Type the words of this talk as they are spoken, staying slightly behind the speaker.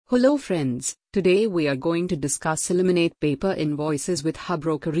Hello friends, today we are going to discuss eliminate paper invoices with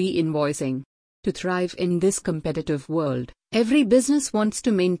Hubbroker E-Invoicing. To thrive in this competitive world, every business wants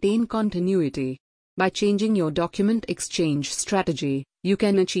to maintain continuity. By changing your document exchange strategy, you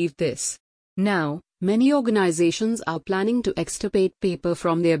can achieve this. Now, many organizations are planning to extirpate paper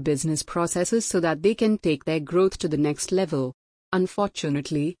from their business processes so that they can take their growth to the next level.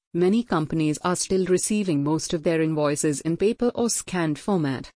 Unfortunately, many companies are still receiving most of their invoices in paper or scanned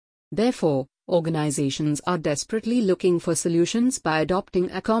format. Therefore, organizations are desperately looking for solutions by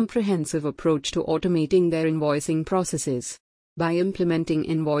adopting a comprehensive approach to automating their invoicing processes. By implementing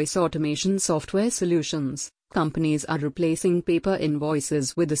invoice automation software solutions, companies are replacing paper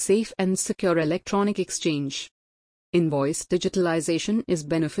invoices with a safe and secure electronic exchange. Invoice digitalization is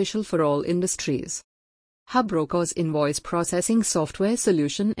beneficial for all industries. Hubbroker's invoice processing software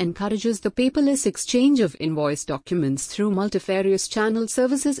solution encourages the paperless exchange of invoice documents through multifarious channel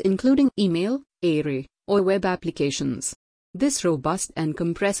services including email, array, or web applications. This robust and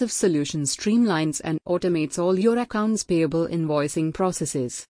compressive solution streamlines and automates all your accounts payable invoicing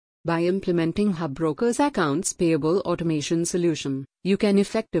processes. By implementing Hubbroker's accounts payable automation solution, you can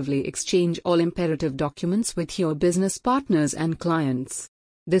effectively exchange all imperative documents with your business partners and clients.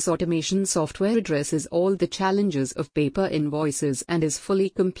 This automation software addresses all the challenges of paper invoices and is fully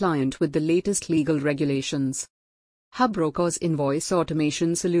compliant with the latest legal regulations. Hubbroker's invoice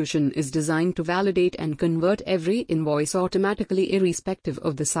automation solution is designed to validate and convert every invoice automatically irrespective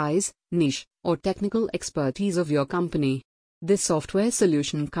of the size, niche, or technical expertise of your company. This software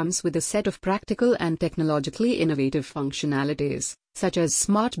solution comes with a set of practical and technologically innovative functionalities, such as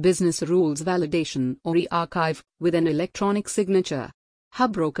smart business rules validation or e-archive with an electronic signature.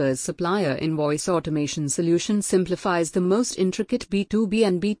 Hubbroker's supplier invoice automation solution simplifies the most intricate B2B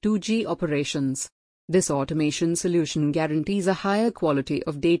and B2G operations. This automation solution guarantees a higher quality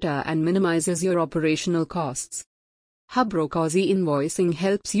of data and minimizes your operational costs. Hubbroker's e-invoicing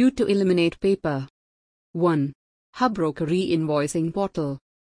helps you to eliminate paper. 1. Hubbroker e-invoicing portal.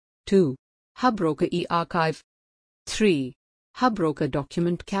 2. Hubbroker e-archive. 3. Hubbroker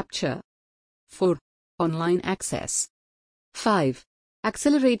document capture. 4. Online access. 5.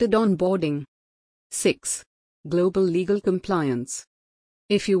 Accelerated onboarding. 6. Global legal compliance.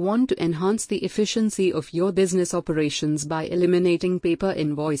 If you want to enhance the efficiency of your business operations by eliminating paper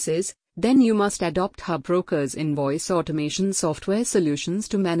invoices, then you must adopt Hubbroker's invoice automation software solutions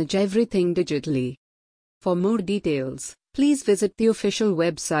to manage everything digitally. For more details, please visit the official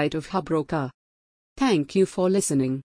website of Hubbroker. Thank you for listening.